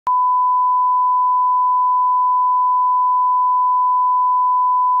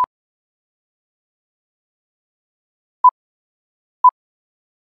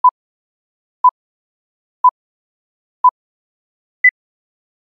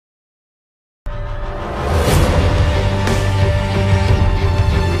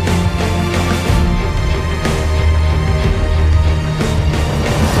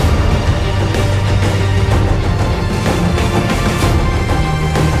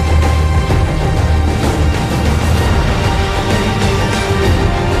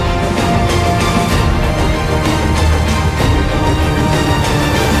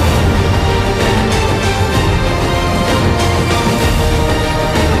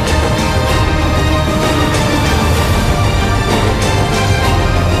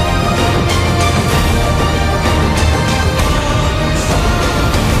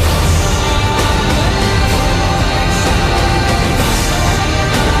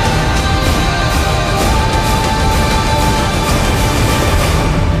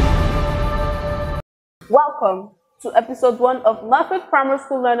welcome to episode 1 of Moorefield Primary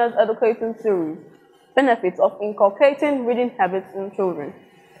School Learners Educating Series, Benefits of Inculcating Reading Habits in Children.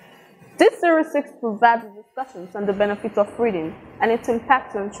 This series seeks to provide discussions on the benefits of reading and its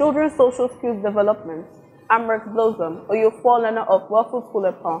impact on children's social skills development. I'm Rex Blossom, a year 4 learner of Moorefield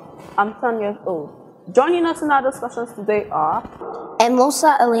School Ekpan. I'm 10 years old. Joining us in our discussions today are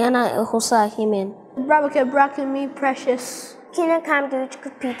Musa Eliana Ehosa Himin, Brabaka Brakami Precious, Kina Kamduch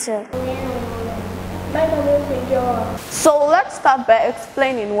Peter. So let's start by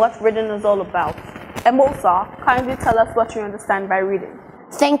explaining what reading is all about. Emosa, kindly tell us what you understand by reading.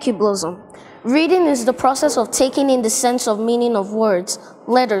 Thank you, Blossom. Reading is the process of taking in the sense of meaning of words,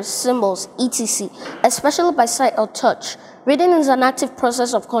 letters, symbols, etc., especially by sight or touch. Reading is an active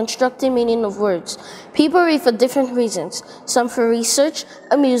process of constructing meaning of words. People read for different reasons, some for research,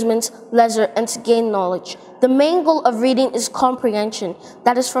 amusement, leisure, and to gain knowledge. The main goal of reading is comprehension,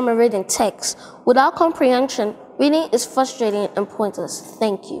 that is from a reading text. Without comprehension, reading is frustrating and pointless.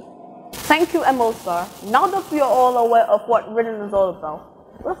 Thank you. Thank you, Emosa. Now that we are all aware of what reading is all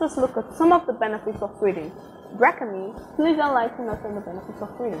about, let's just look at some of the benefits of reading. Brakami, please enlighten us on the benefits of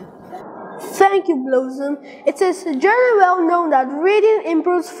reading. Thank you, Blossom. It is generally well known that reading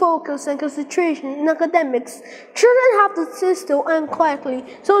improves focus and concentration in academics. Children have to sit still and quietly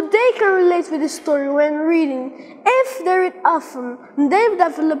so they can relate with the story when reading. If they read often, they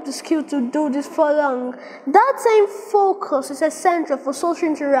develop the skill to do this for long. That same focus is essential for social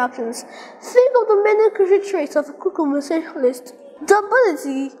interactions. Think of the many crucial traits of a good conversationalist. The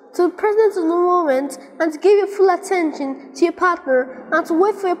ability to be present in the moment and to give your full attention to your partner and to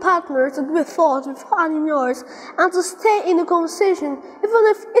wait for your partner to give a thought before adding yours and to stay in the conversation even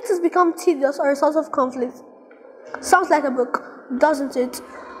if it has become tedious or a source of conflict. Sounds like a book, doesn't it?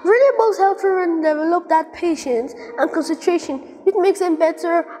 Reading books help children develop that patience and concentration, which makes them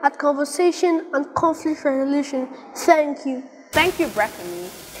better at conversation and conflict resolution. Thank you. Thank you,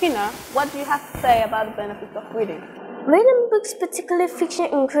 Brakami. Kina, what do you have to say about the benefits of reading? Reading books, particularly fiction,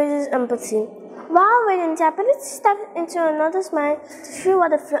 increases empathy. While reading, the ability to step into another's mind to feel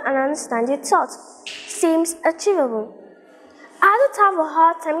what they feel and understand your thoughts seems achievable. Adults have a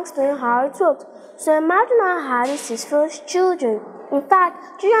hard time explaining how it works, so imagine how hard it is for children. In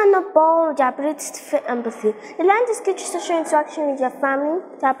fact, children are not born with the ability to feel empathy. They learn to sketch social interaction with their family,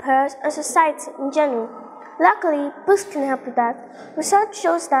 their parents, and society in general. Luckily, books can help with that. Research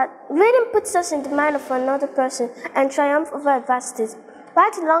shows that reading puts us in the mind of another person and triumph over adversities.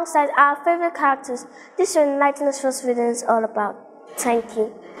 Right alongside our favorite characters, this will enlighten us what reading is all about. Thank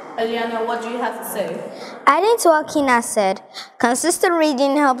you. Eliana, what do you have to say? Adding to what Kina said, consistent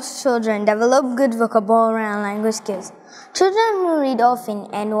reading helps children develop good vocabulary and language skills. Children who read often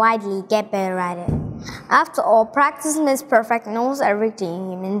and widely get better at it. After all, practice makes perfect in almost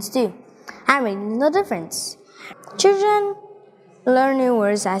everything humans do. And reading is no difference. Children learn new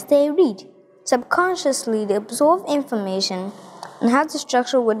words as they read. Subconsciously, they absorb information and how to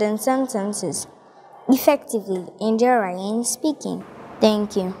structure within sentences effectively in their writing and speaking.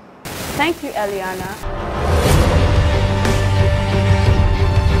 Thank you. Thank you, Eliana.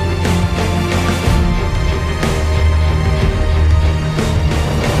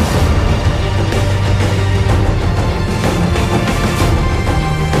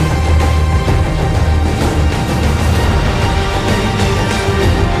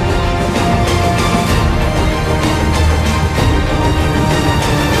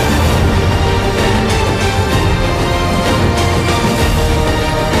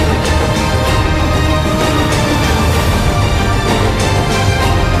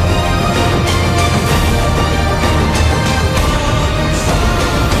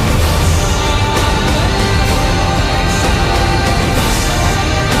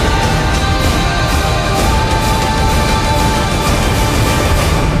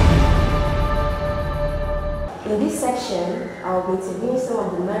 In this section, I will be interviewing some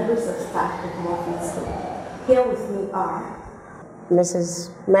of the members of staff of Moorefield School. Here with me are Mrs.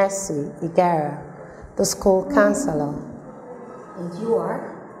 Mercy Igara, the school counselor. And you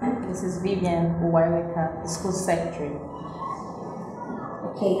are? Mrs. Vivian Uwaileka, the school secretary.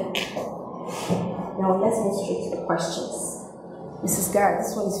 Okay. Now let's get straight to the questions. Mrs. Garrett,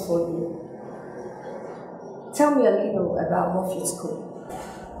 this one is for you. Tell me a little about Moorefield School.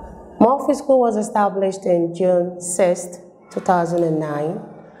 Moorefield School was established in June 6, 2009,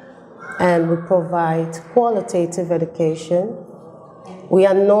 and we provide qualitative education. We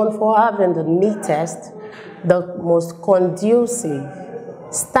are known for having the neatest, the most conducive,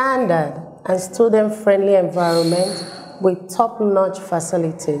 standard, and student-friendly environment with top-notch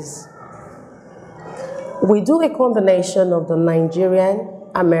facilities. We do a combination of the Nigerian,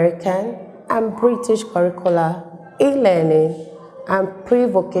 American, and British curricula, e-learning, and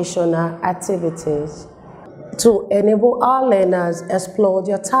pre-vocational activities to enable our learners explore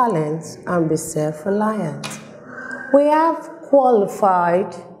their talents and be self-reliant. We have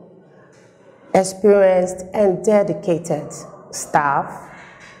qualified, experienced, and dedicated staff.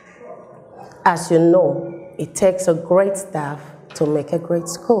 As you know, it takes a great staff to make a great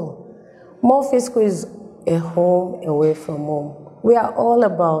school. Moorefield School is a home away from home. We are all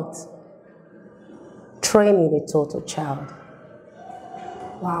about training a total child.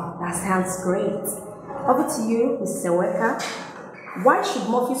 Wow, that sounds great. Over to you, Mrs. Enweka. Why should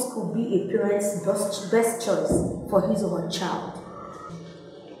Moorefield School be a parent's best choice for his or her child?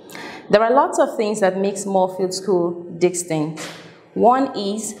 There are lots of things that makes Moorefield School distinct. One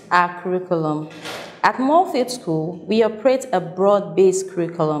is our curriculum. At Moorefield School, we operate a broad-based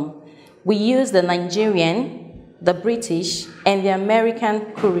curriculum. We use the Nigerian, the British, and the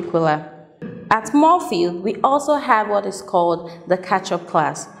American curricula. At Moorefield, we also have what is called the catch-up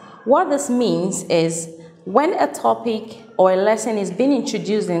class. What this means is when a topic or a lesson is being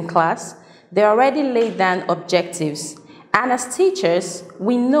introduced in class, they already laid down objectives. And as teachers,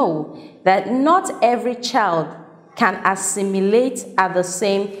 we know that not every child can assimilate at the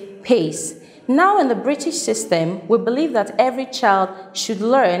same pace. Now in the British system, we believe that every child should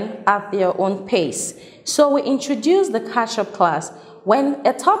learn at their own pace. So we introduce the catch-up class. When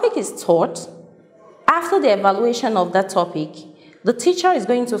a topic is taught, after the evaluation of that topic, the teacher is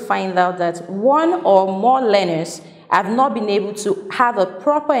going to find out that one or more learners have not been able to have a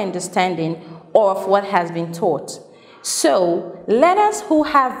proper understanding of what has been taught. So, learners who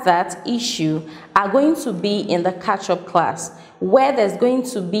have that issue are going to be in the catch-up class, where there's going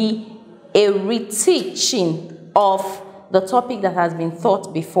to be a reteaching of the topic that has been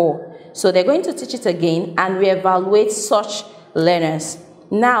taught before. So they're going to teach it again and reevaluate such learners.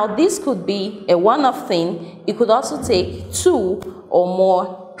 Now, this could be a one-off thing. It could also take 2 or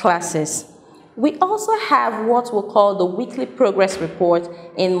more classes. We also have what we call the weekly progress report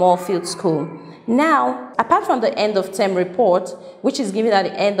in Moorefield School. Now, apart from the end of term report, which is given at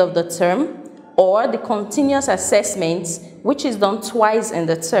the end of the term, or the continuous assessments, which is done twice in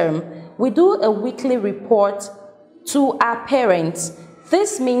the term, we do a weekly report to our parents.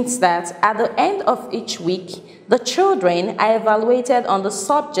 This means that at the end of each week, the children are evaluated on the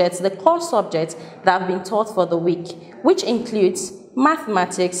subjects, the core subjects that have been taught for the week, which includes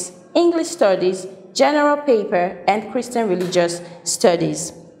mathematics, English studies, general paper, and Christian religious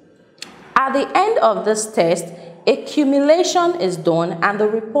studies. At the end of this test, a cumulation is done and the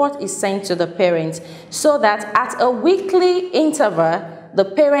report is sent to the parents so that at a weekly interval, the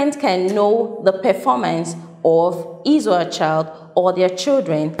parent can know the performance of his or her child or their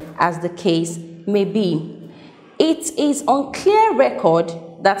children, as the case may be. It is on clear record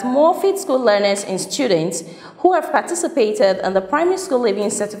that Moorefield School learners and students who have participated in the Primary School Leaving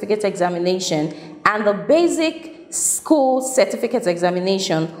Certificate Examination and the Basic School Certificate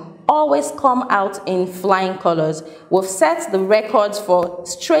Examination always come out in flying colors. We've set the records for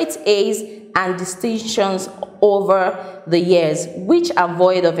straight A's and distinctions over the years, which are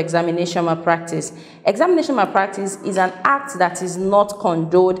void of examination malpractice. Examination malpractice is an act that is not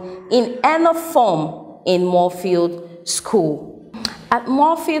condoned in any form in Moorefield School. At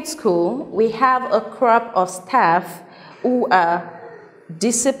Moorefield School, we have a crop of staff who are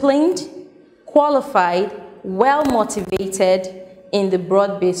disciplined, qualified, well-motivated in the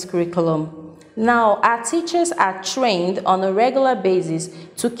broad-based curriculum. Now, our teachers are trained on a regular basis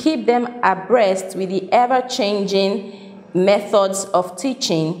to keep them abreast with the ever-changing methods of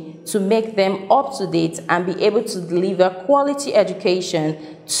teaching to make them up-to-date and be able to deliver quality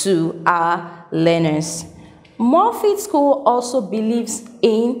education to our learners. Moorefield School also believes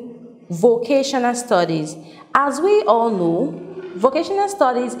in vocational studies. As we all know, vocational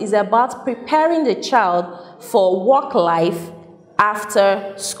studies is about preparing the child for work life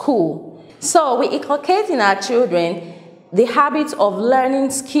after school. So we inculcate in our children the habit of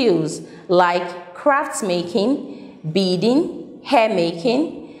learning skills like crafts making, beading, hair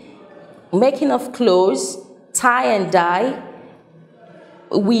making, making of clothes, tie and dye,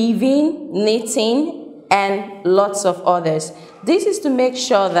 weaving, knitting, and lots of others. This is to make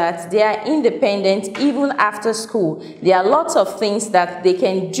sure that they are independent even after school. There are lots of things that they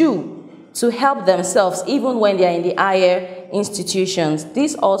can do to help themselves even when they are in the higher institutions.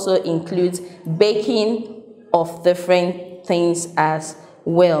 This also includes baking of different things as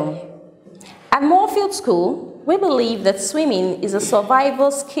well. At Moorefield School, we believe that swimming is a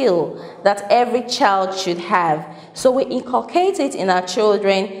survival skill that every child should have. So we inculcate it in our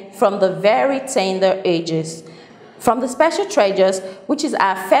children from the very tender ages. From the special treasures, which is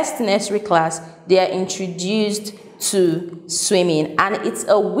our first nursery class, they are introduced to swimming, and it's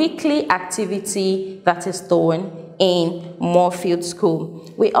a weekly activity that is done in Moorefield School.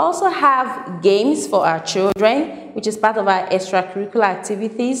 We also have games for our children, which is part of our extracurricular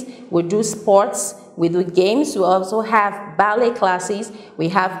activities. We do sports, we do games, we also have ballet classes, we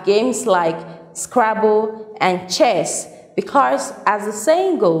have games like Scrabble and chess, because as the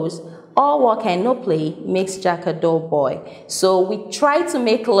saying goes, all work and no play makes Jack a dull boy. So we try to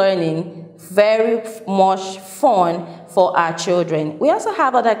make learning very much fun for our children. We also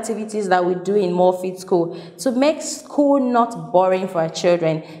have other activities that we do in Moorefield School to make school not boring for our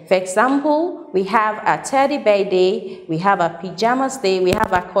children. For example, we have a teddy bear day, we have a pajamas day, we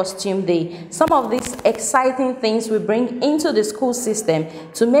have a costume day. Some of these exciting things we bring into the school system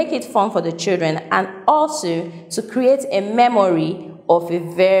to make it fun for the children, and also to create a memory of a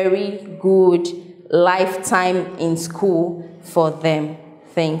very good lifetime in school for them.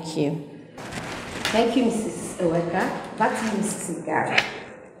 Thank you. Thank you, Mrs. Eweka. Back to you, Mrs. Ngara.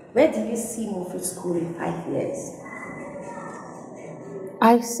 Where do you see Moorefield School in 5 years?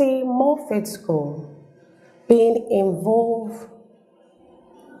 I see Moorefield School being involved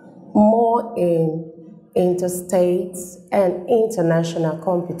more in interstate and international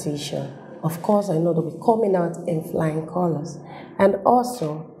competition. Of course, I know they'll be coming out in flying colors, and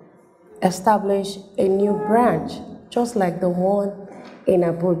also establish a new branch, just like the one in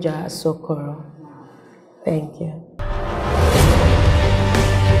Abuja, Sokoro. Thank you.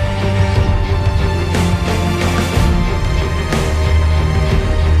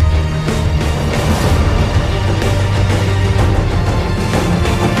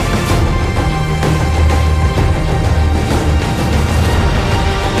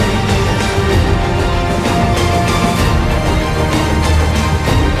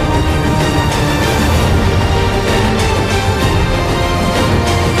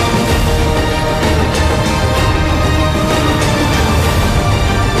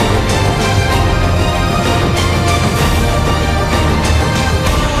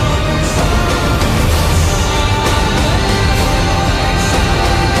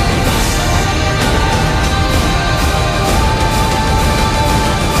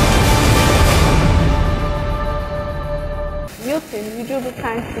 Would you be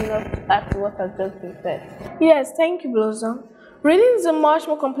kind enough to add to what has just been said? Yes, thank you, Blossom. Reading is a much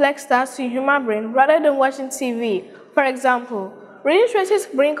more complex task to the human brain rather than watching TV. For example, reading stresses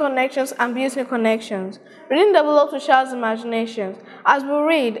brain connections and builds new connections. Reading develops a child's imagination. As we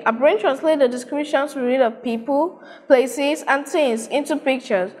read, our brain translates the descriptions we read of people, places, and things into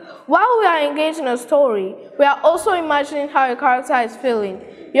pictures. While we are engaged in a story, we are also imagining how a character is feeling.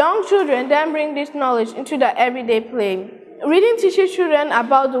 Young children then bring this knowledge into their everyday play. Reading teaches children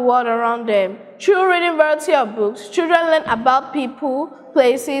about the world around them. Through reading variety of books, children learn about people,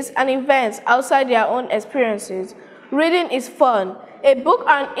 places, and events outside their own experiences. Reading is fun. A book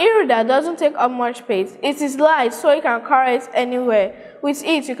and e-reader doesn't take up much space. It is light, so you can carry it anywhere. With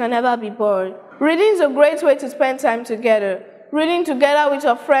it, you can never be bored. Reading is a great way to spend time together. Reading together with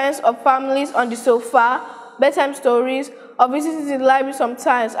your friends or families on the sofa, bedtime stories, or visiting the library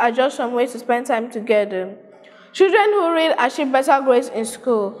sometimes are just some ways to spend time together. Children who read achieve better grades in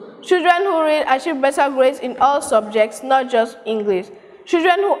school. Children who read achieve better grades in all subjects, not just English.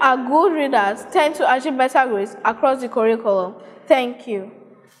 Children who are good readers tend to achieve better grades across the curriculum. Thank you.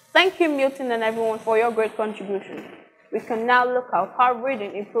 Thank you, Milton, and everyone, for your great contribution. We can now look at how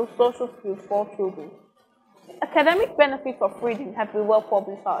reading improves social skills for children. Academic benefits of reading have been well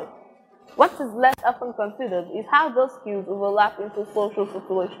publicized. What is less often considered is how those skills overlap into social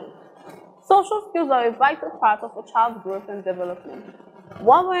situations. Social skills are a vital part of a child's growth and development.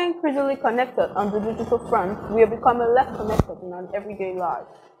 While we're increasingly connected on the digital front, we are becoming less connected in our everyday lives.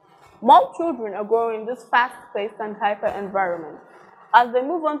 More children are growing in this fast-paced and hyper environment. As they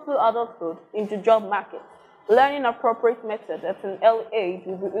move on to adulthood, into job market, learning appropriate methods at an early age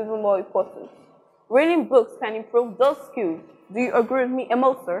will be even more important. Reading books can improve those skills. Do you agree with me,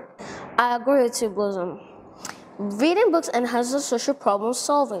 Emil, sir? I agree with you, Blossom. Reading books enhances social problem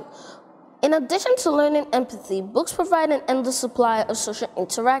solving. In addition to learning empathy, books provide an endless supply of social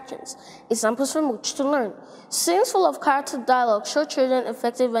interactions, examples from which to learn. Scenes full of character dialogue show children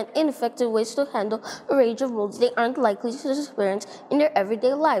effective and ineffective ways to handle a range of moods they aren't likely to experience in their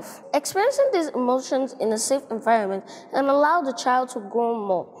everyday life. Experiencing these emotions in a safe environment can allow the child to grow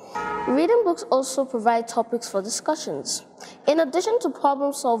more. Reading books also provide topics for discussions. In addition to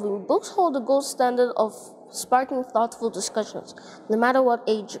problem solving, books hold the gold standard of sparking thoughtful discussions, no matter what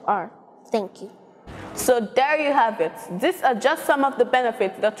age you are. Thank you. So there you have it. These are just some of the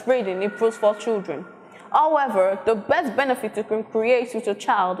benefits that reading improves for children. However, the best benefit you can create with your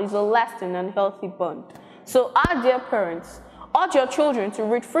child is a lasting and healthy bond. So our dear parents, urge your children to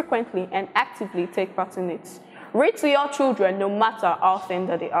read frequently and actively take part in it. Read to your children no matter how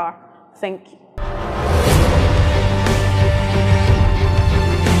tender they are. Thank you.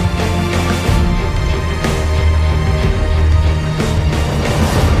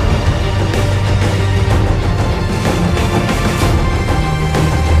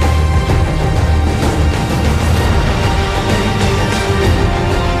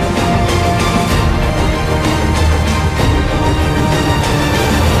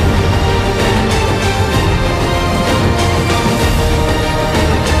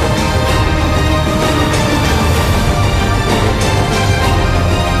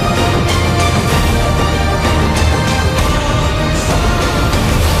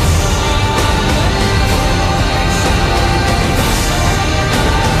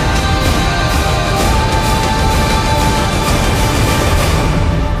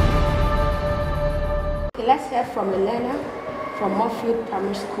 Let's hear from a learner from Moorefield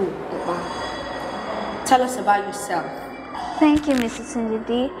Primary School Ekpan. Tell us about yourself. Thank you, Mrs.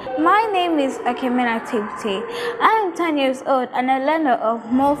 Ndidi. My name is Akemena Tibte. I am 10 years old and a learner of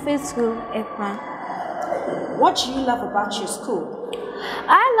Moorefield School Ekpan. What do you love about your school?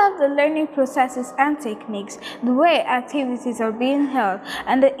 I love the learning processes and techniques, the way activities are being held,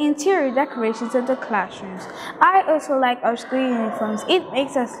 and the interior decorations of the classrooms. I also like our school uniforms. It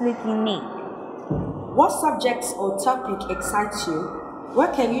makes us look unique. What subjects or topic excites you?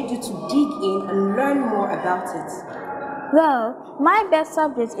 What can you do to dig in and learn more about it? Well, my best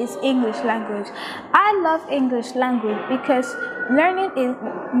subject is English language. I love English language because learning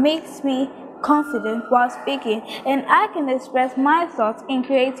it makes me confident while speaking, and I can express my thoughts in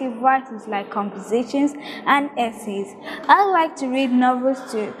creative writings like compositions and essays. I like to read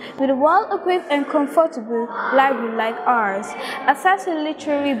novels too. With a well-equipped and comfortable library like ours, access to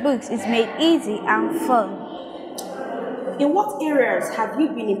literary books is made easy and fun. In what areas have you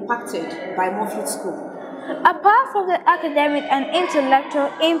been impacted by Moorefield School? Apart from the academic and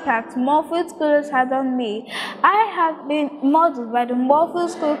intellectual impact Moorefield Schools had on me, I have been modeled by the Moorefield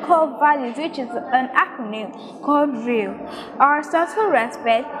School Core Values, which is an acronym called REAL. R stands for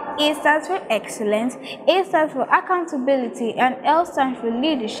respect, E stands for excellence, A stands for accountability, and L stands for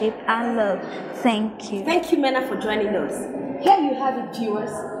leadership and love. Thank you. Thank you, Mena, for joining us. Here you have it,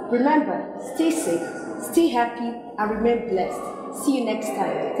 viewers. Remember, stay safe, stay happy, and remain blessed. See you next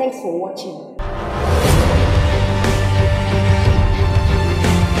time. Thanks for watching.